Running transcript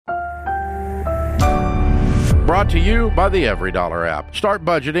Brought to you by the EveryDollar app. Start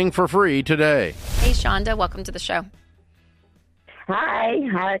budgeting for free today. Hey, Shonda, welcome to the show.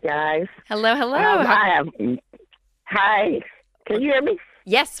 Hi guys. Hello. Hi. Can you hear me?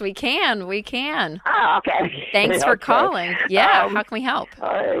 Yes, we can. Oh, okay. Thanks for Okay. calling. Yeah, how can we help?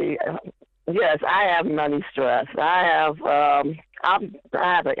 Yes, I have money stress. I have an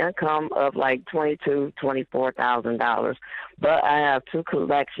income of like $24,000, but I have two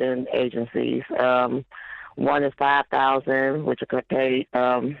collection agencies. One is $5,000, which I could pay.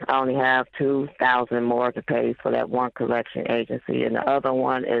 I only have $2,000 more to pay for that one collection agency, and the other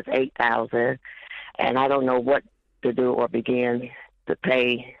one is $8,000, and I don't know what to do or begin to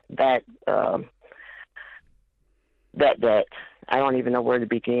pay that debt. I don't even know where to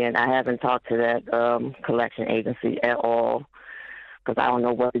begin. I haven't talked to that collection agency at all because I don't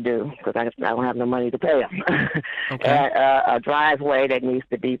know what to do because I don't have no money to pay them. Okay. And a driveway that needs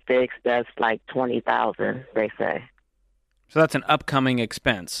to be fixed, that's like $20,000, they say. So that's an upcoming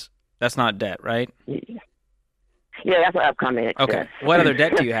expense. That's not debt, right? Yeah, that's an upcoming expense. Okay. What other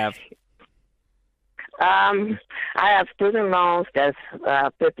debt do you have? I have student loans that's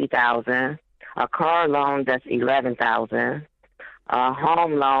 $50,000, a car loan that's $11,000, a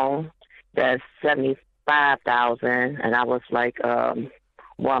home loan that's $75,000, and I was like 1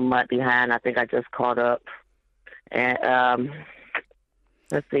 month behind. I think I just caught up. And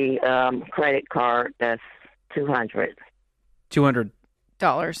let's see, credit card that's $200. $200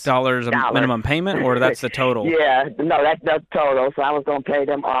 a minimum payment, or that's the total? Yeah, no, that's the total. So I was gonna pay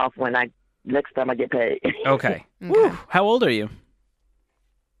them off when next time I get paid. Okay. Woo. How old are you?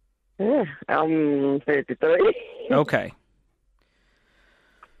 I'm 53. Okay.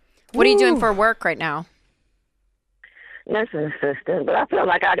 What are you doing for work right now? Nursing assistant, but I feel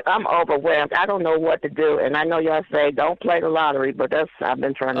like I'm overwhelmed. I don't know what to do, and I know y'all say don't play the lottery, but I've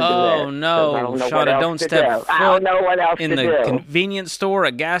been trying to do that. Oh, no. I don't know Shawna, don't step I don't know what else in to the do. convenience store,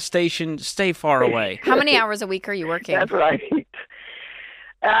 a gas station. Stay far away. How many hours a week are you working? That's right.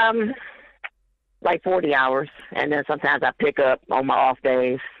 Like 40 hours, and then sometimes I pick up on my off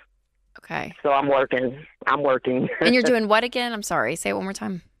days. Okay. So I'm working. And you're doing what again? I'm sorry. Say it one more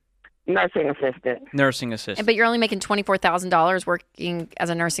time. Nursing assistant. Nursing assistant. But you're only making $24,000 working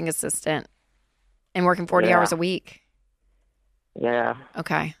as a nursing assistant and working 40 hours a week. Yeah.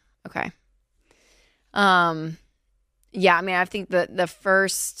 Okay. Yeah, I mean, I think the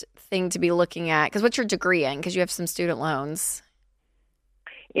first thing to be looking at, because what's your degree in? Because you have some student loans.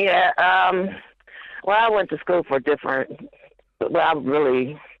 Yeah. Well, I went to school for I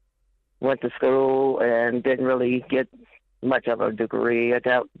really went to school and didn't really get much of a degree. I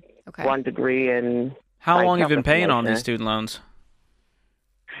got one degree in. How long have you been paying on these student loans?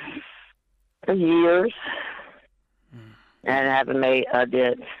 Years. And I haven't made a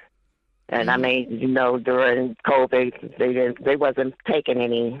debt. And I mean, during COVID, they wasn't taking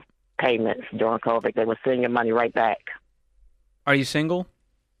any payments during COVID. They were sending your money right back. Are you single?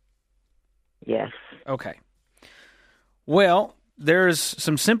 Yes. Okay. Well, there's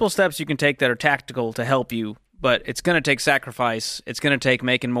some simple steps you can take that are tactical to help you, but it's going to take sacrifice. It's going to take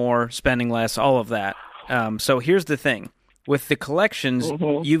making more, spending less, all of that. So here's the thing. With the collections,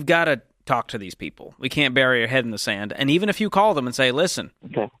 you've got to talk to these people. We can't bury your head in the sand. And even if you call them and say, listen,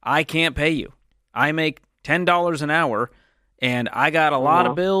 I can't pay you. I make $10 an hour, and I got a lot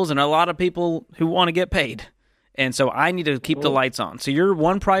of bills and a lot of people who want to get paid. And so I need to keep the lights on. So your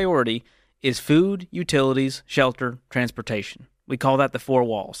one priority is food, utilities, shelter, transportation. We call that the 4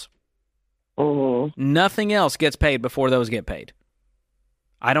 walls. Nothing else gets paid before those get paid.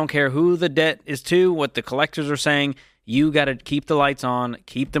 I don't care who the debt is to, what the collectors are saying. You got to keep the lights on,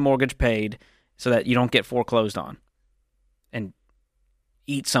 keep the mortgage paid so that you don't get foreclosed on and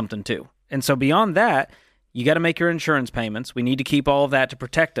eat something too. And so beyond that, you got to make your insurance payments. We need to keep all of that to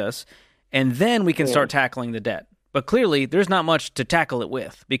protect us. And then we can start tackling the debt. But clearly, there's not much to tackle it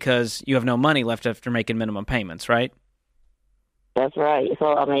with because you have no money left after making minimum payments, right? That's right.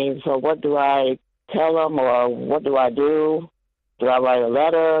 So what do I tell them, or what do I do? Do I write a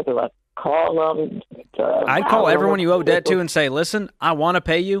letter? Do I call them? I'd call everyone you owe debt to and say, listen, I want to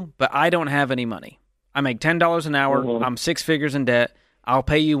pay you, but I don't have any money. I make $10 an hour. I'm 6 figures in debt. I'll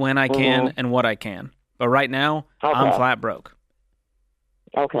pay you when I can and what I can. But right now, I'm flat broke.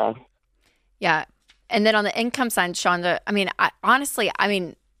 Okay. Yeah. And then on the income side, Shonda, I mean, I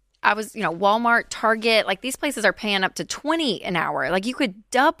was, Walmart, Target, like these places are paying up to $20 an hour. Like you could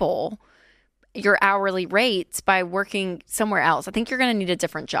double your hourly rates by working somewhere else. I think you're going to need a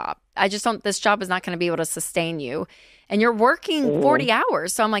different job. This job is not going to be able to sustain you. And you're working 40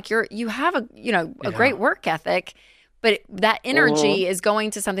 hours. So I'm like, you have a great work ethic, But that energy is going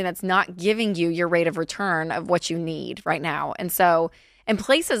to something that's not giving you your rate of return of what you need right now. And so, and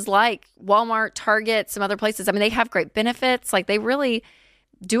places like Walmart, Target, some other places, I mean, they have great benefits. Like, they really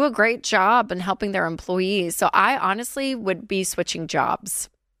do a great job in helping their employees. So I honestly would be switching jobs.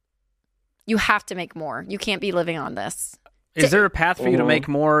 You have to make more. You can't be living on this. Is there a path for you to make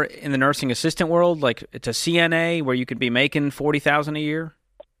more in the nursing assistant world, like to CNA, where you could be making $40,000 a year?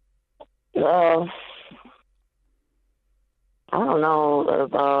 I don't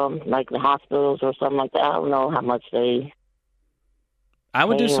know, like the hospitals or something like that. I don't know how much they. I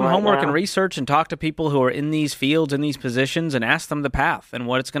would do some homework now. and research and talk to people who are in these fields, in these positions, and ask them the path and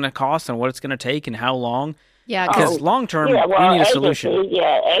what it's going to cost and what it's going to take and how long. Yeah, Because long term, yeah, well, you need a agency, solution.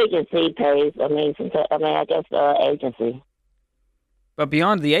 Yeah, agency pays. I guess agency. But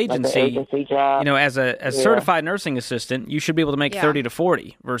beyond the Like agency, the agency job. as a certified nursing assistant, you should be able to make 30 to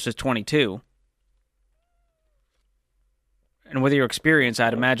 40 versus 22. And with your experience,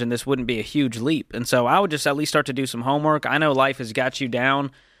 I'd imagine this wouldn't be a huge leap. And so I would just at least start to do some homework. I know life has got you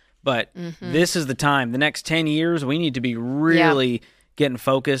down, but this is the time. The next 10 years, we need to be really getting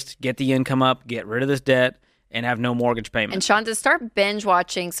focused, get the income up, get rid of this debt, and have no mortgage payment. And Shonda, start binge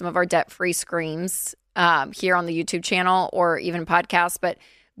watching some of our debt-free screams here on the YouTube channel or even podcasts, but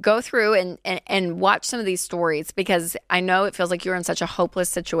go through and watch some of these stories, because I know it feels like you're in such a hopeless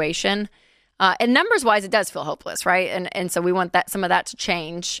situation. And numbers-wise, it does feel hopeless, right? And so we want some of that to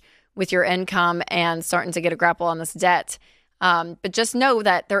change with your income and starting to get a grapple on this debt. But just know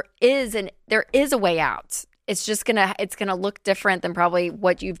that there is a way out. It's just gonna look different than probably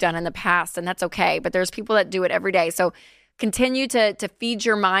what you've done in the past, and that's okay. But there's people that do it every day. So continue to feed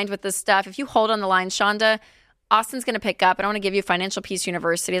your mind with this stuff. If you hold on the line, Shonda, Austin's going to pick up. And I want to give you Financial Peace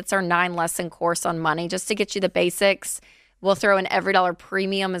University. It's our 9-lesson course on money, just to get you the basics. We'll throw in Every Dollar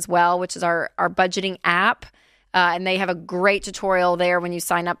Premium as well, which is our budgeting app. And they have a great tutorial there when you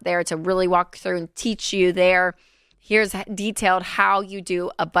sign up there to really walk through and teach you there. Here's detailed how you do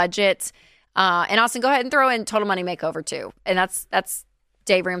a budget. And Austin, go ahead and throw in Total Money Makeover too. And that's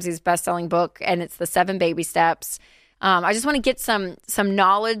Dave Ramsey's best-selling book, and it's the 7 baby steps. I just want to get some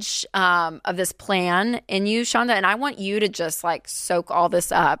knowledge of this plan in you, Shonda, and I want you to just like soak all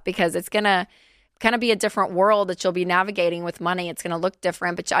this up, because it's going to kind of be a different world that you'll be navigating with money. It's going to look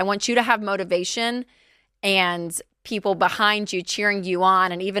different, but I want you to have motivation and people behind you cheering you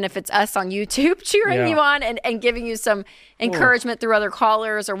on. And even if it's us on YouTube cheering you on and giving you some encouragement through other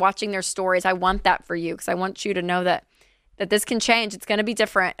callers or watching their stories, I want that for you, because I want you to know that this can change. It's going to be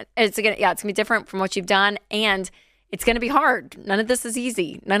different. It's going to be different from what you've done, and it's going to be hard. None of this is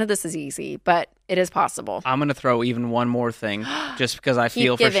easy, but it is possible. I'm going to throw even one more thing, just because I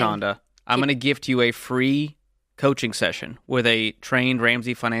feel for Shonda. I'm going to gift you a free coaching session with a trained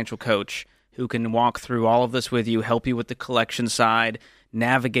Ramsey financial coach who can walk through all of this with you, help you with the collection side,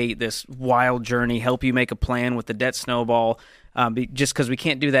 navigate this wild journey, help you make a plan with the debt snowball, just because we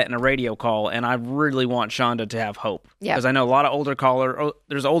can't do that in a radio call. And I really want Shonda to have hope. Because I know a lot of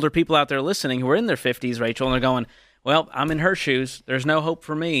there's older people out there listening who are in their 50s, Rachel, and they're going, well, I'm in her shoes. There's no hope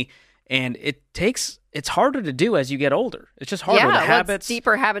for me. And it's harder to do as you get older. It's just harder. The habits, it's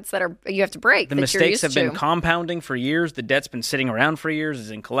deeper habits that you have to break. The mistakes have been compounding for years. The debt's been sitting around for years. It's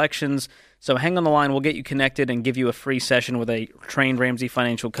in collections. So hang on the line. We'll get you connected and give you a free session with a trained Ramsey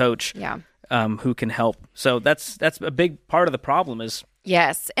financial coach who can help. So that's a big part of the problem is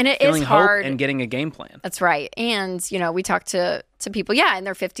and it feeling is hard hope and getting a game plan. That's right. And, we talk to people, in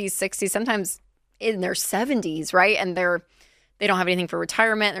their 50s, 60s, sometimes in their 70s, right? And they don't have anything for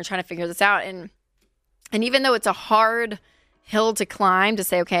retirement. And they're trying to figure this out. And even though it's a hard hill to climb, to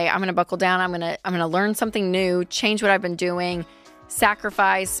say, okay, I'm going to buckle down. I'm going to learn something new, change what I've been doing,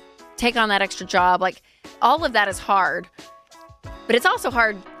 sacrifice, take on that extra job. Like, all of that is hard. But it's also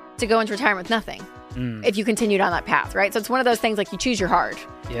hard to go into retirement with nothing if you continue down that path, right? So it's one of those things, like, you choose your hard.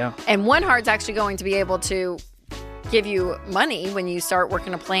 Yeah. And one hard's actually going to be able to give you money when you start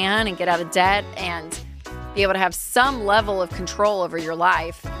working a plan and get out of debt and be able to have some level of control over your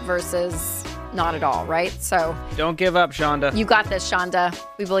life versus not at all, right? So don't give up, Shonda. You got this, Shonda.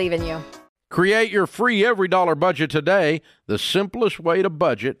 We believe in you. Create your free Every Dollar budget today, the simplest way to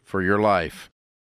budget for your life.